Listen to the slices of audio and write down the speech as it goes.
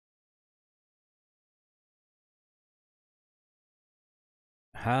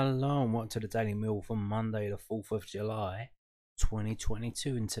Hello and welcome to the Daily Mill for Monday the 4th of July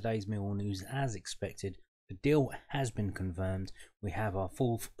 2022. In today's Millwall news, as expected, the deal has been confirmed. We have our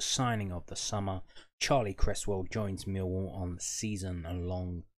fourth signing of the summer. Charlie Cresswell joins Millwall on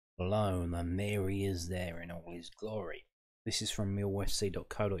season-long loan, and there he is there in all his glory. This is from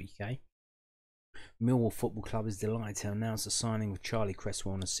millwallfc.co.uk. Millwall Football Club is delighted to announce the signing of Charlie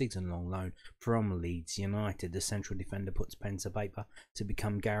Cresswell on a season-long loan from Leeds United. The central defender puts pen to paper to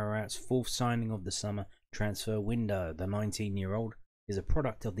become Gary Rowett's fourth signing of the summer transfer window. The 19-year-old is a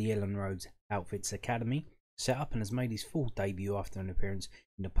product of the Ellen Road Outfits Academy, set up and has made his full debut after an appearance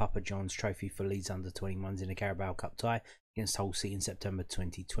in the Papa John's Trophy for Leeds under-21s in the Carabao Cup tie against Hull City in September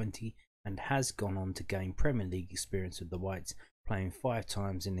 2020, and has gone on to gain Premier League experience with the Whites, playing 5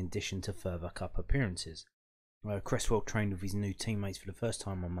 times in addition to further cup appearances. Cresswell trained with his new teammates for the first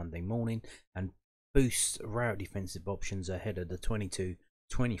time on Monday morning and boosts Rowett defensive options ahead of the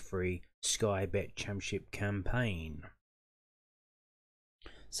 22-23 Sky Bet Championship campaign.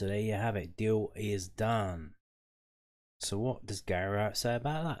 So there you have it, deal is done. So what does Gary Rowett say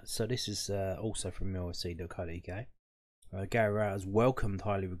about that? So this is also from millwallfc.co.uk. Gary Rowett has welcomed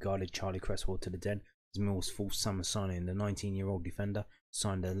highly regarded Charlie Cresswell to the Den as Mill's full summer signing. The 19-year-old defender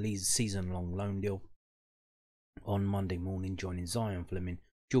signed a season-long loan deal on Monday morning, joining Zion Fleming,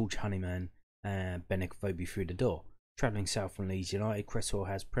 George Honeyman and Benik Fobi through the door. Travelling south from Leeds United, Cresswell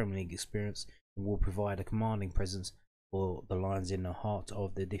has Premier League experience and will provide a commanding presence for the Lions in the heart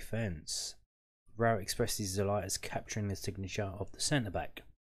of the defence. Rowett expressed his delight as capturing the signature of the centre-back.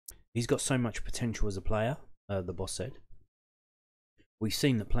 He's got so much potential as a player, the boss said. We've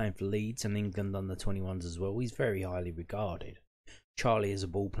seen that playing for Leeds and England under-21s as well, he's very highly regarded. Charlie is a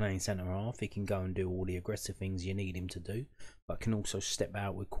ball-playing centre-half. He can go and do all the aggressive things you need him to do, but can also step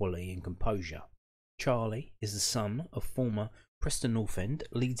out with quality and composure. Charlie is the son of former Preston North End,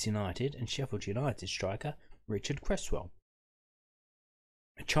 Leeds United and Sheffield United striker Richard Cresswell.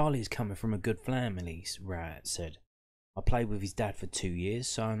 Charlie is coming from a good family, Rowett said. I played with his dad for 2 years,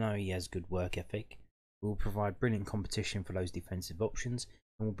 so I know he has good work ethic. We will provide brilliant competition for those defensive options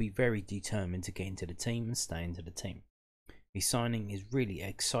and will be very determined to get into the team and stay into the team. His signing is really an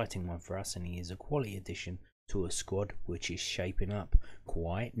exciting one for us, and he is a quality addition to a squad which is shaping up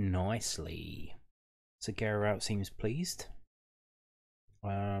quite nicely. So Gary Rowett seems pleased.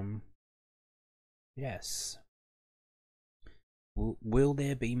 Yes. Will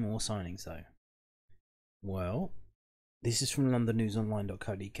there be more signings though? Well, this is from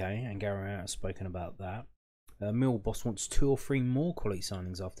londonnewsonline.co.uk, and Gary Rowett has spoken about that. Mill boss wants 2 or 3 more quality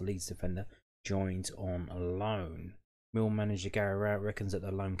signings after Leeds defender joins on a loan. Mill manager Gary Rowett reckons that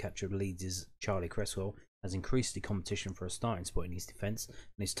the loan capture of Leeds' Charlie Cresswell has increased the competition for a starting spot in his defence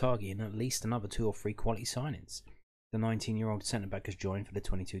and is targeting at least another 2 or 3 quality signings. The 19-year-old centre-back has joined for the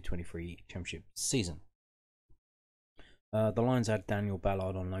 22-23 Championship season. The Lions had Daniel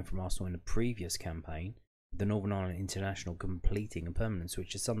Ballard on loan from Arsenal in the previous campaign, with the Northern Ireland International completing a permanent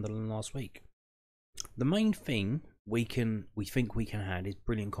switch to Sunderland last week. The main thing we think we can add is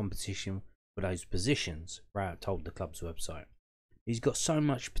brilliant competition for those positions, Rowett told the club's website. He's got so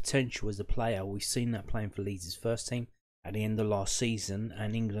much potential as a player. We've seen that playing for Leeds' first team at the end of last season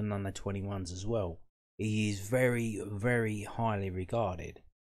and England under-21s as well. He is very, very highly regarded.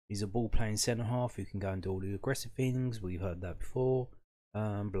 He's a ball-playing centre-half who can go and do all the aggressive things. We've heard that before.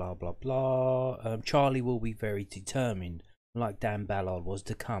 Blah, blah, blah. Charlie will be very determined, like Dan Ballard was,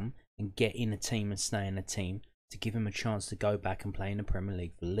 to come and get in a team and stay in a team to give him a chance to go back and play in the Premier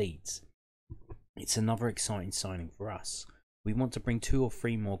League for Leeds. It's another exciting signing for us. We want to bring 2 or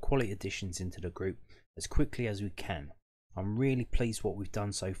 3 more quality additions into the group as quickly as we can. I'm really pleased what we've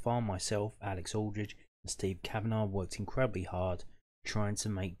done so far. Myself, Alex Aldridge and Steve Kavanagh worked incredibly hard trying to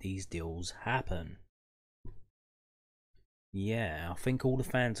make these deals happen. Yeah, I think all the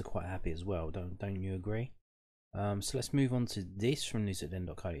fans are quite happy as well. Don't you agree? So let's move on to this from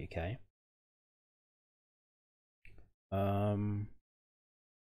news@den.co.uk.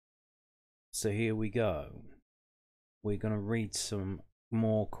 So here we go. We're going to read some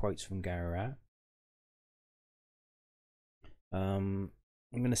more quotes from Gary Rowett. I'm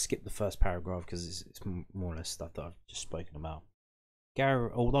going to skip the first paragraph because it's more or less stuff that I've just spoken about.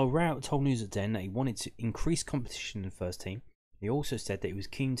 Although Rowett told News@Den that he wanted to increase competition in the first team, he also said that he was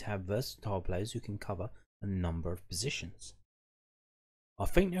keen to have versatile players who can cover a number of positions. I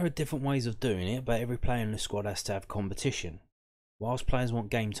think there are different ways of doing it, but every player in the squad has to have competition. Whilst players want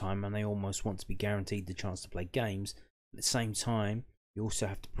game time and they almost want to be guaranteed the chance to play games, at the same time, you also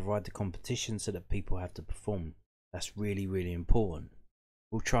have to provide the competition so that people have to perform. That's really, really important.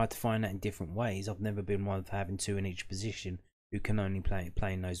 We'll try to find that in different ways. I've never been one for having 2 in each position who can only play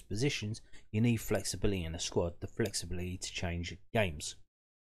in those positions, you need flexibility in the squad, the flexibility to change games.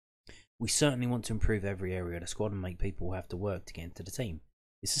 We certainly want to improve every area of the squad and make people have to work to get into the team.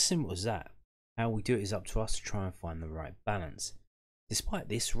 It's as simple as that. How we do it is up to us to try and find the right balance. Despite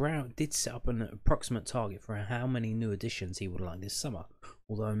this, Rowett did set up an approximate target for how many new additions he would like this summer,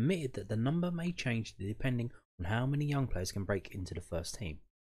 although admitted that the number may change depending on how many young players can break into the first team.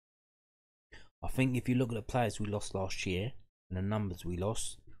 I think if you look at the players we lost last year and the numbers we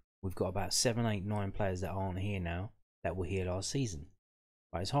lost, we've got about 7, 8, 9 players that aren't here now that were here last season.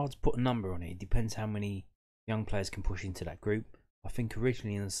 But it's hard to put a number on it. It depends how many young players can push into that group. I think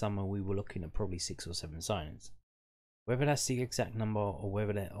originally in the summer we were looking at probably 6 or 7 signings. Whether that's the exact number or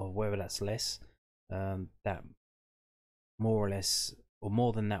whether that's less, that more or less or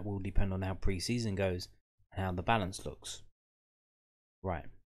more than that will depend on how pre-season goes and how the balance looks. Right.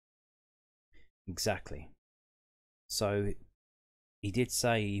 Exactly. So he did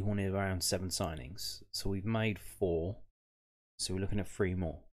say he wanted around 7 signings. So we've made 4. So we're looking at 3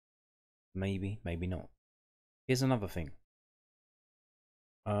 more. Maybe, maybe not. Here's another thing.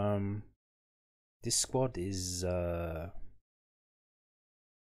 This squad is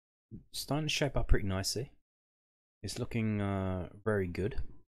starting to shape up pretty nicely. It's looking very good.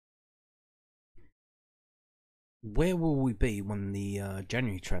 Where will we be when the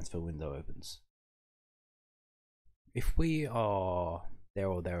January transfer window opens? If we are there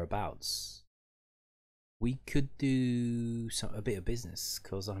or thereabouts, we could do a bit of business,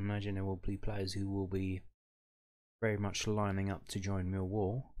 because I imagine there will be players who will be very much lining up to join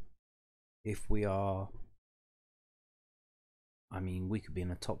Millwall. If we are, I mean, we could be in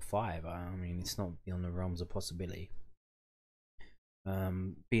the top 5. I mean, it's not beyond the realms of possibility.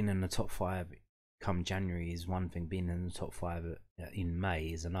 Being in the top 5 come January is one thing. Being in the top 5 in May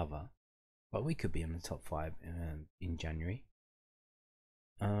is another. But we could be in the top 5 in January.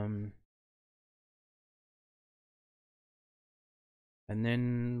 And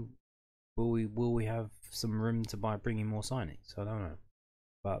then will we have some room to bring in more signings? I don't know.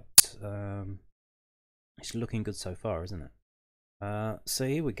 But it's looking good so far, isn't it? So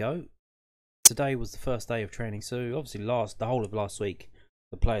here we go. Today was the first day of training. So obviously the whole of last week,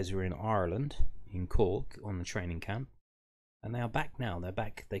 the players were in Ireland, in Cork, on the training camp, and they are back now. They're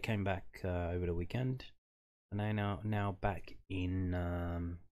back. They came back over the weekend, and they're now back in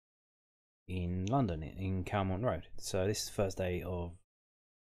London, in Calmont Road. So this is the first day of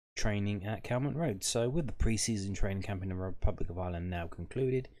training at Calmont Road. So with the pre-season training camp in the Republic of Ireland now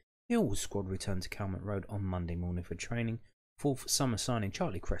concluded, the Millwall squad returned to Calmont Road on Monday morning for training. Fourth summer signing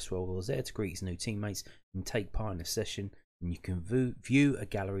Charlie Cresswell was there to greet his new teammates and take part in the session, and you can view a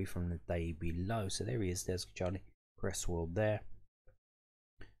gallery from the day below. So there he is. There's Charlie Cresswell there.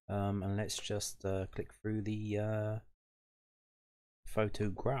 And let's just click through the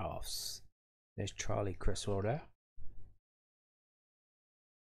photographs. There's Charlie Cresswell there.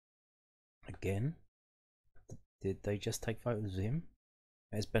 Again, did they just take photos of him?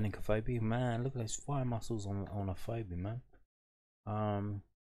 There's Phobia. Man, look at those fire muscles on a phobia, man.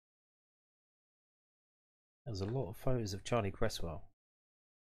 There's a lot of photos of Charlie Cresswell.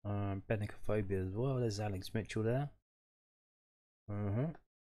 Phobia as well. There's Alex Mitchell there.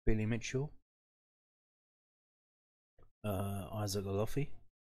 Billy Mitchell. Isaac Olofi.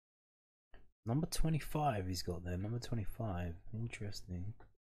 Number 25 he's got there. Number 25. Interesting.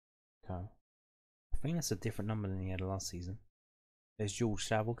 Okay. I think that's a different number than he had last season. There's George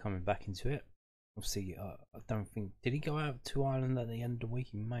Saville coming back into it. Obviously, I don't think... Did he go out to Ireland at the end of the week?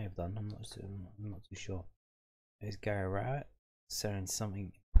 He may have done. I'm not too sure. There's Gary Rowett saying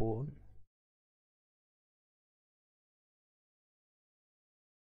something important.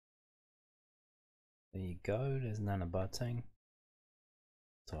 There you go. There's Nana Boateng.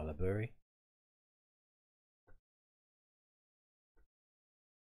 Tyler Burry.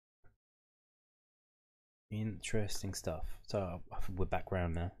 Interesting stuff. So we're back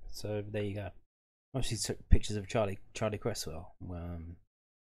round now. So there you go. Obviously took pictures of Charlie Cresswell.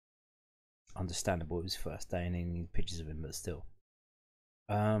 Understandable, it was his first day and he needed pictures of him, but still.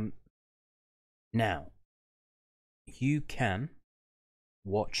 Now you can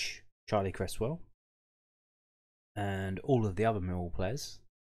watch Charlie Cresswell and all of the other Millwall players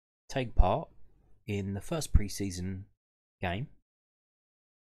take part in the first pre-season game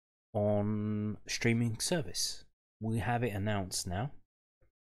on streaming service. We have it announced now.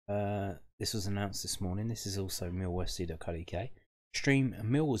 This was announced this morning. This is also millwallfc.co.uk. Stream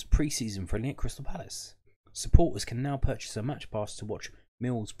Millwall's pre-season friendly at Crystal Palace. Supporters can now purchase a match pass to watch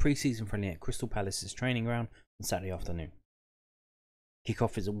Millwall's pre-season friendly at Crystal Palace's training ground on Saturday afternoon.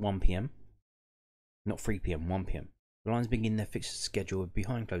 Kickoff is at 1 PM. Not 3 PM, 1 PM. The Lions begin their fixture schedule with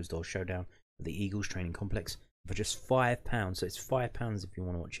behind closed doors showdown at the Eagles training complex for just £5. So it's £5 if you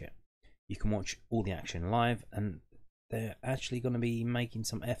want to watch it. You can watch all the action live, and they're actually going to be making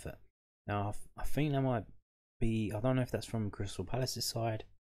some effort. Now, I think that might be, I don't know if that's from Crystal Palace's side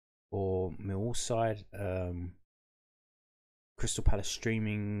or Millwall's side. Crystal Palace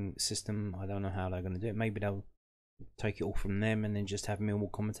streaming system, I don't know how they're going to do it. Maybe they'll take it all from them and then just have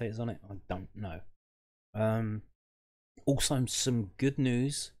Millwall commentators on it. I don't know. Also, some good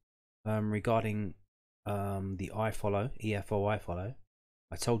news regarding the iFollow, EFL iFollow.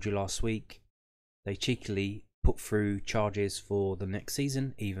 I told you last week they cheekily put through charges for the next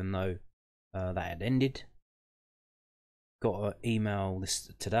season, even though that had ended. Got an email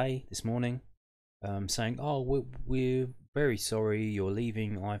this morning, saying, "Oh, we're very sorry you're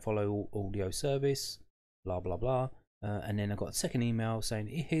leaving iFollow audio service, blah blah blah." And then I got a second email saying,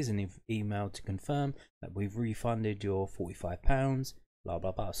 "Here's an email to confirm that we've refunded your £45, blah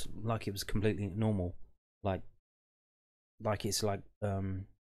blah blah." So, like it was completely normal, like it's like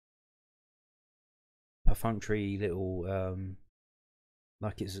perfunctory little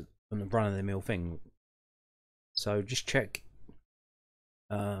like it's a run of the mill thing. So just check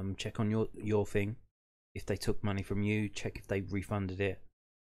on your thing if they took money from you. Check if they refunded it.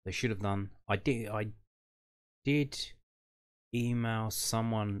 They should have done. I did email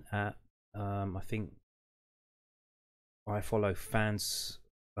someone at I think iFollow fans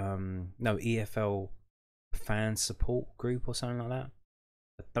no, EFL fan support group or something like that.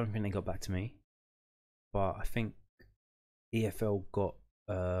 I don't think they got back to me, but I think EFL got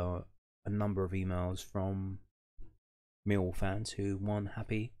a number of emails from Millwall fans who weren't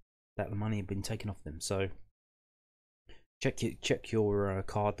happy that the money had been taken off them. So check your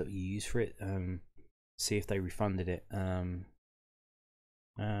card that you use for it. See if they refunded it.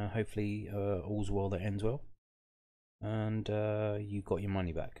 Hopefully all's well that ends well, and you got your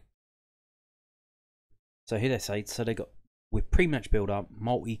money back. So here they say, they got, with pre-match build-up,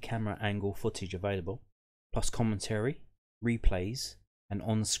 multi-camera angle footage available, plus commentary, replays, an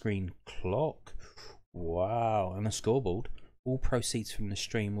on-screen clock. Wow, and a scoreboard. All proceeds from the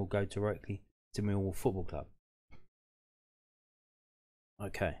stream will go directly to Millwall Football Club.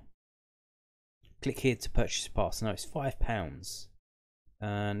 Okay. Click here to purchase a pass. No, it's £5.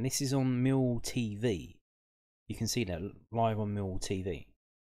 And this is on MillwallTV. You can see that live on MillwallTV.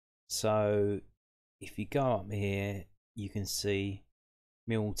 So if you go up here, you can see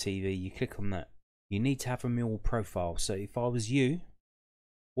MillwallTV. You click on that. You need to have a Millwall profile. So if I was you,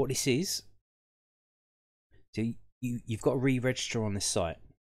 what this is, so you've got to re-register on this site.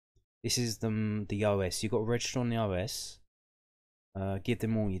 This is the OS. You've got to register on the OS. Give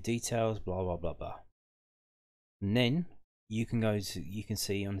them all your details, blah blah blah blah. And then you can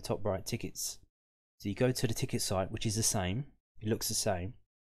see on the top right tickets. So you go to the ticket site, which is the same. It looks the same.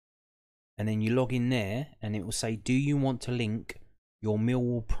 And then you log in there, and it will say, "Do you want to link your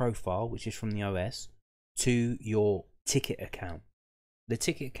Millwall profile, which is from the OS, to your ticket account?" The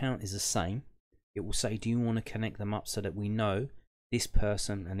ticket account is the same. It will say, "Do you want to connect them up so that we know this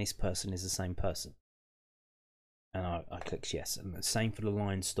person and this person is the same person?" And I clicked yes. And the same for the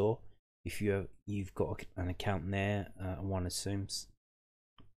Lions store. If you've got an account there, one assumes,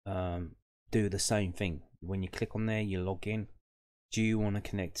 do the same thing. When you click on there, you log in. Do you want to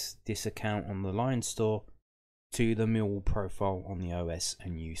connect this account on the Lions store to the Millwall profile on the OS?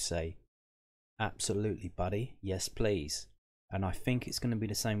 And you say, "Absolutely, buddy. Yes, please." And I think it's going to be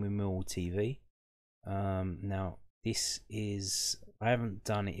the same with MillwallTV. Now this is, I haven't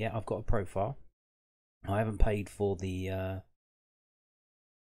done it yet. I've got a profile. I haven't paid for the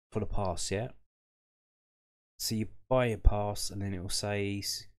pass yet. So you buy a pass, and then it will say,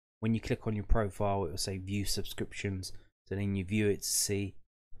 when you click on your profile, it will say view subscriptions. So then you view it to see,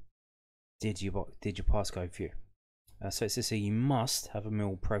 did your pass go through? So it says here, you must have a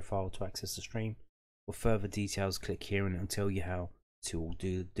Millwall profile to access the stream. For further details, click here, and it'll tell you how to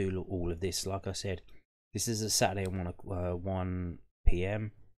do all of this. Like I said, this is a Saturday at 1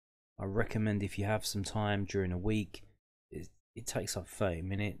 PM. I recommend, if you have some time during a week, it takes like 30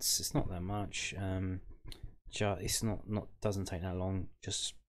 minutes. It's not that much. It's doesn't take that long.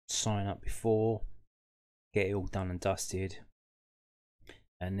 Just sign up before, get it all done and dusted,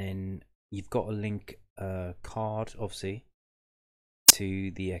 and then you've got to link a card, obviously,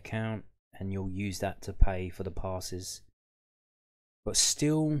 to the account, and you'll use that to pay for the passes. But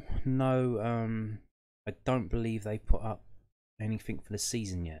still, no, I don't believe they put up anything for the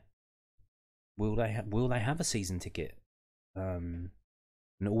season yet. Will they have a season ticket? An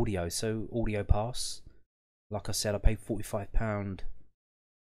audio pass. Like I said, I paid £45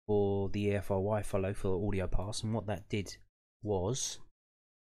 for the EFRY follow for Audio Pass, and what that did was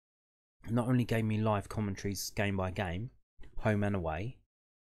not only gave me live commentaries game by game, home and away,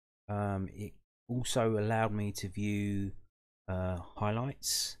 it also allowed me to view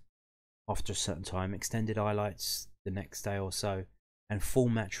highlights after a certain time, extended highlights the next day or so, and full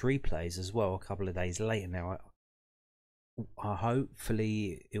match replays as well a couple of days later. Now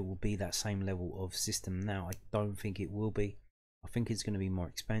hopefully it will be that same level of system now. I don't think it will be. I think it's going to be more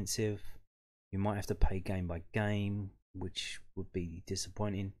expensive. You might have to pay game by game, which would be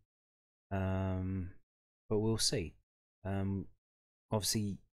disappointing, but we'll see.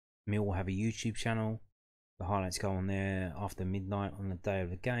 Obviously Mill will have a YouTube channel. The highlights go on there after midnight on the day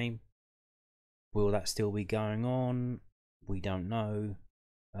of the game. Will that still be going on? We don't know,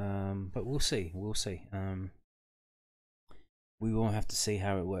 but we'll see. We'll see. We will have to see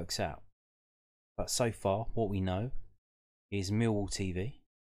how it works out. But so far, what we know is MillwallTV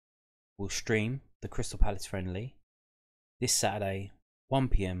will stream the Crystal Palace friendly this Saturday, 1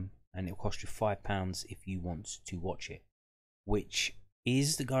 PM, and it'll cost you £5 if you want to watch it, which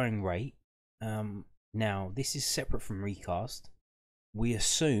is the going rate. Now, this is separate from Recast. We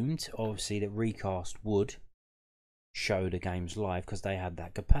assumed, obviously, that Recast would show the games live because they had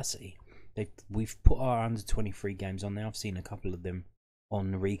that capacity. We've put our under 23 games on there. I've seen a couple of them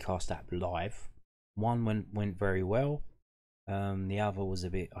on the Recast app live. One went very well. The other was a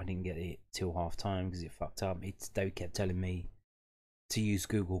bit, I didn't get it till half time because it fucked up. They kept telling me to use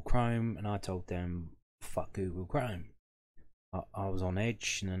Google Chrome, and I told them fuck Google Chrome. I was on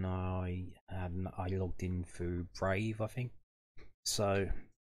edge, and then I logged in through Brave, I think. So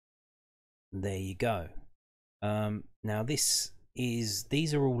there you go. Now these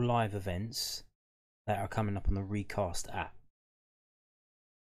are all live events that are coming up on the Recast app,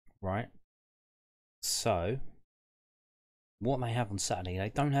 right? So what they have on Saturday, they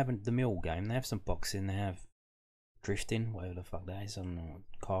don't have the Mill game. They have some boxing, they have drifting, whatever the fuck that is, I don't know,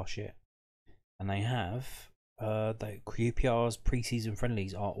 car shit, and they have the QPR's pre-season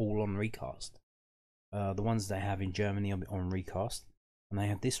friendlies are all on Recast. The ones they have in Germany are on Recast, and they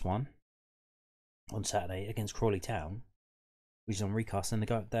have this one on Saturday against Crawley Town, which is on Recast, and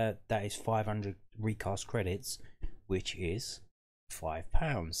that is 500 Recast credits, which is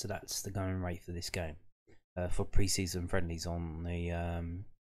 £5. So that's the going rate for this game, for pre-season friendlies on the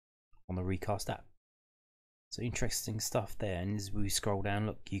Recast app. So interesting stuff there. And as we scroll down,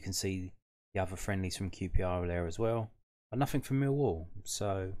 look, you can see the other friendlies from QPR are there as well, but nothing from Millwall.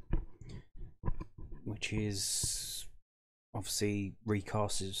 So, which is obviously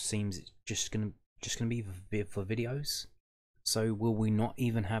Recast. It seems it's just gonna be for videos. So will we not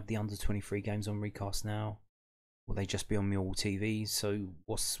even have the under 23 games on Recast now? Will they just be on Millwall TV? So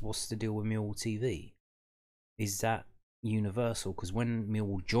what's the deal with Millwall TV? Is that universal? Because when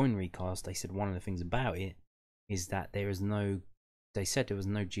Millwall joined Recast, they said one of the things about it is that they said there was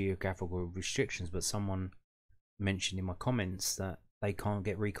no geographical restrictions, but someone mentioned in my comments that they can't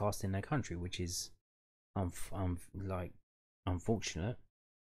get Recast in their country, which is unfortunate.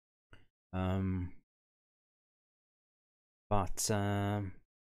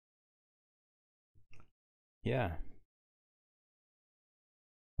 Yeah.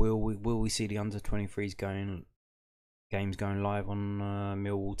 Will we see the under 23s games going live on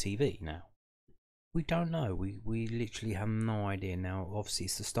Millwall TV now? We don't know. We literally have no idea now. Obviously,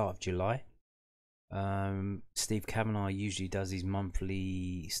 it's the start of July. Steve Kavanagh usually does his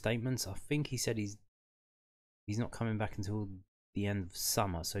monthly statements. I think he said he's not coming back until the end of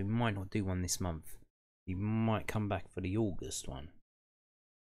summer, so he might not do one this month. He might come back for the August one.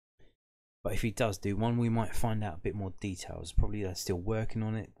 But if he does do one, we might find out a bit more details. Probably they're still working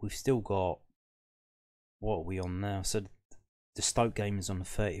on it. We've still got, what are we on now? So the Stoke game is on the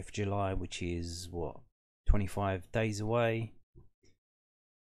 30th of July, which is what, 25 days away.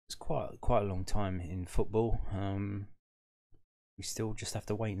 It's quite a long time in football. We still just have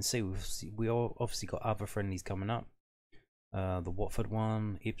to wait and see. We all obviously got other friendlies coming up. The Watford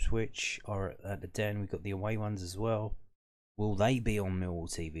one, Ipswich are at the Den. We've got the away ones as well. Will they be on Millwall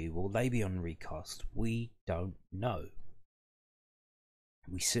TV? Will they be on Recast? We don't know.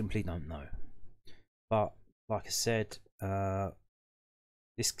 We simply don't know. But like I said,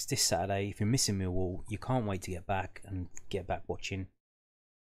 this Saturday, if you're missing Millwall, you can't wait to get back watching.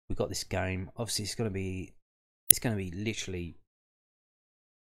 We've got this game. Obviously, it's going to be literally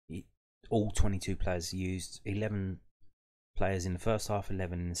all 22 players used. 11 players in the first half,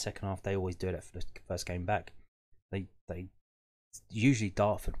 11 in the second half. They always do that for the first game back. They usually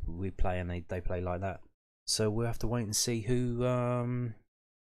Dartford we play, and they play like that. So we'll have to wait and see who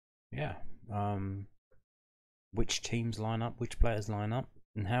which teams line up, which players line up.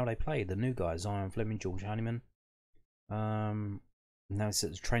 and how they play. The new guys, Zion Fleming, George Honeyman. Now it's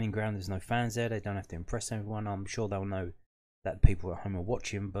at the training ground. There's no fans there. They don't have to impress everyone. I'm sure they'll know that people at home are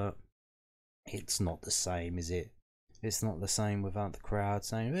watching, but it's not the same, is it? It's not the same without the crowd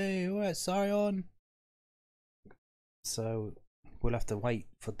saying, "Hey, where's Zion?" So we'll have to wait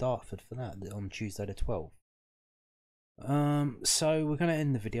for Dartford for that on Tuesday the 12th. So we're going to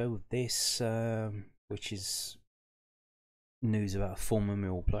end the video with this, which is news about a former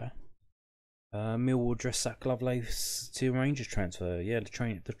Millwall player. Millwall address Zak Lovelaces to Rangers transfer. Yeah,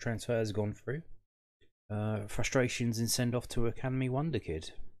 the transfer has gone through. Frustrations in send-off to Academy wonder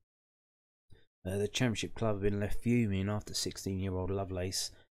kid. The Championship club have been left fuming after 16-year-old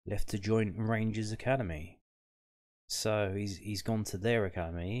Lovelace left to join Rangers Academy. So he's gone to their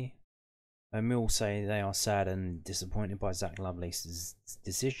academy. Mill say they are sad and disappointed by Zak Lovelace's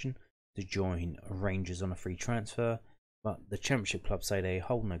decision to join Rangers on a free transfer, but the Championship club say they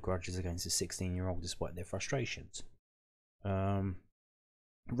hold no grudges against the 16-year-old despite their frustrations.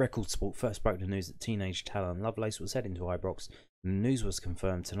 Record Sport first broke the news that teenage talent Lovelace was heading to Ibrox, and the news was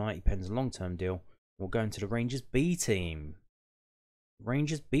confirmed tonight. He pens a long-term deal and will go into the Rangers B team.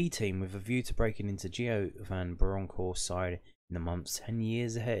 Rangers B team with a view to breaking into Gio Van Bronckhorst's side in the months 10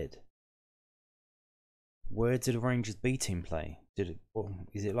 years ahead. Where did the Rangers B team play?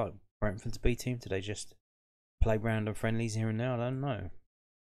 Is it like Brentford's B team? Do they just play random friendlies here and there? I don't know.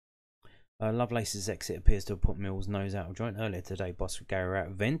 Lovelace's exit appears to have put Mill's nose out of joint. Earlier today, boss Gary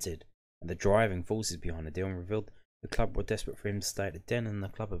Rowett vented at the driving forces behind the deal and revealed the club were desperate for him to stay at the Den, and the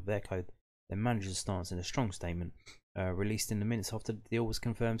club have echoed their manager's stance in a strong statement released in the minutes after the deal was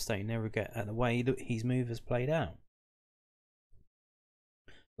confirmed, stating they regret at the way that his move has played out.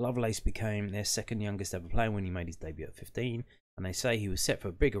 Lovelace became their second youngest ever player when he made his debut at 15, and they say he was set for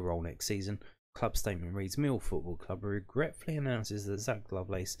a bigger role next season. Club statement reads, Millwall Football Club regretfully announces that Zak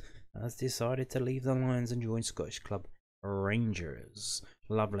Lovelace has decided to leave the Lions and join Scottish club Rangers.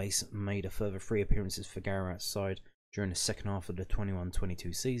 Lovelace made a further 3 appearances for Gary Rowett's side during the second half of the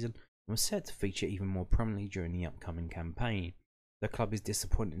 21-22 season and was set to feature even more prominently during the upcoming campaign. The club is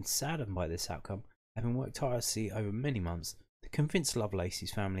disappointed and saddened by this outcome, having worked tirelessly over many months to convince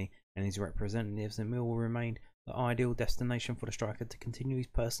Lovelace's family and his representatives that Millwall remained the ideal destination for the striker to continue his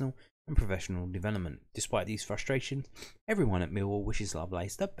personal and professional development. Despite these frustrations, everyone at Millwall wishes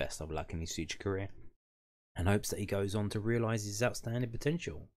Lovelace the best of luck in his future career and hopes that he goes on to realise his outstanding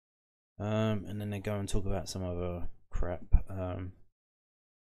potential. And then they go and talk about some other crap.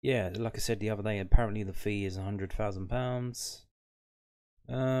 Yeah, like I said the other day, apparently the fee is £100,000.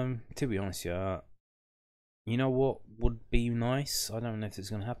 To be honest, yeah, you know what would be nice? I don't know if it's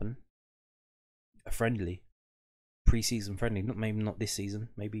going to happen. A friendly. Pre-season friendly, maybe not this season,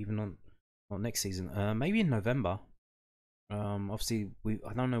 maybe even not next season. Maybe in November. Obviously,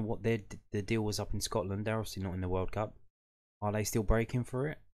 I don't know what their deal was up in Scotland. They're obviously not in the World Cup. Are they still breaking for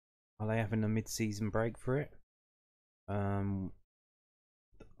it? Are they having a mid-season break for it? You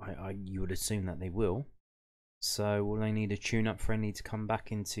would assume that they will. So will they need a tune-up friendly to come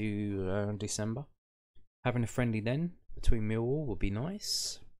back into December? Having a friendly then between Millwall would be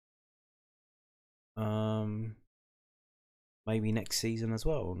nice. Maybe next season as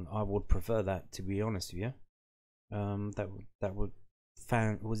well. I would prefer that, to be honest with you. That would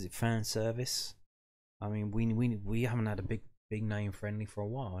fan service? I mean, we haven't had a big name friendly for a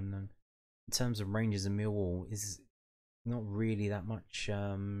while, and in terms of Rangers and Millwall, is not really that much.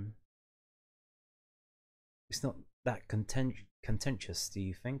 It's not that contentious. Do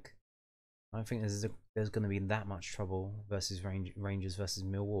you think? I don't think there's going to be that much trouble versus Rangers versus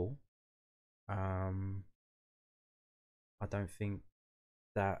Millwall. I don't think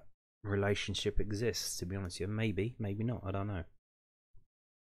that relationship exists, to be honest with you. Maybe not, I don't know.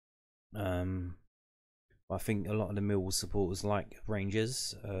 I think a lot of the Millwall supporters like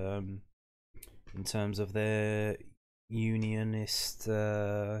Rangers in terms of their unionist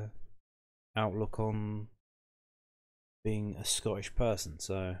outlook on being a Scottish person,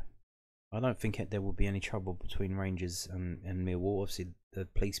 so I don't think there will be any trouble between Rangers and Millwall. Obviously the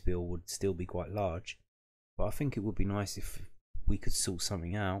police bill would still be quite large, but I think it would be nice if we could sort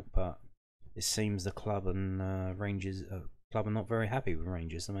something out. But it seems the club and Rangers club are not very happy with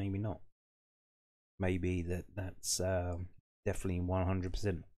Rangers, so maybe not. Maybe that's definitely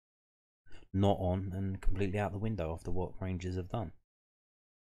 100% not on and completely out the window after what Rangers have done.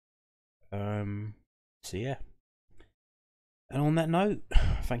 So yeah. And on that note,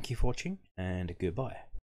 thank you for watching and goodbye.